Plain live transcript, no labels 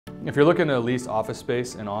If you're looking to lease office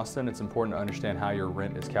space in Austin, it's important to understand how your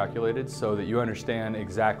rent is calculated so that you understand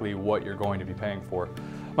exactly what you're going to be paying for.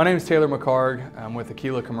 My name is Taylor McHargue. I'm with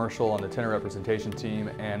AQUILA Commercial on the tenant representation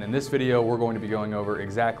team, and in this video we're going to be going over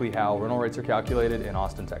exactly how rental rates are calculated in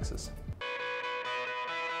Austin, Texas.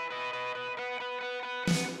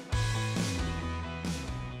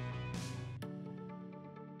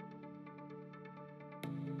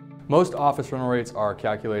 Most office rental rates are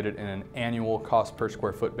calculated in an annual cost per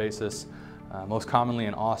square foot basis. Most commonly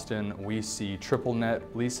in Austin, we see triple net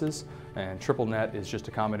leases, and triple net is just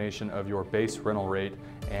a combination of your base rental rate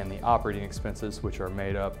and the operating expenses, which are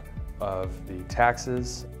made up of the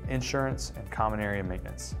taxes, insurance, and common area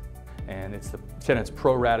maintenance. And it's the tenant's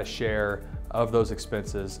pro rata share of those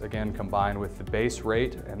expenses, again combined with the base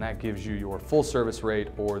rate, and that gives you your full service rate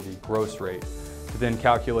or the gross rate. To then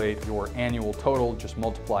calculate your annual total, just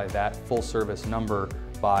multiply that full service number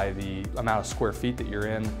by the amount of square feet that you're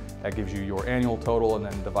in. That gives you your annual total, and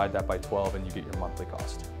then divide that by 12 and you get your monthly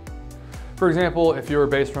cost. For example, if your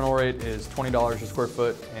base rental rate is $20 a square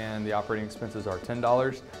foot and the operating expenses are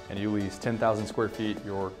 $10 and you lease 10,000 square feet,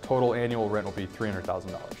 your total annual rent will be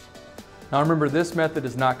 $300,000. Now remember, this method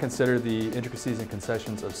does not consider the intricacies and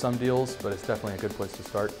concessions of some deals, but it's definitely a good place to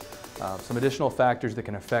start. Some additional factors that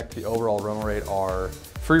can affect the overall rental rate are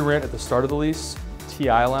free rent at the start of the lease, TI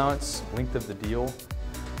allowance, length of the deal,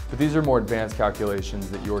 but these are more advanced calculations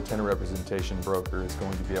that your tenant representation broker is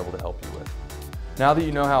going to be able to help you with. Now that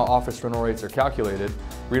you know how office rental rates are calculated,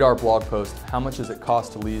 read our blog post, How Much Does It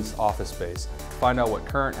Cost to Lease Office Space? Find out what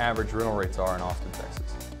current average rental rates are in Austin,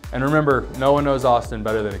 Texas. And remember, no one knows Austin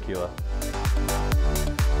better than AQUILA.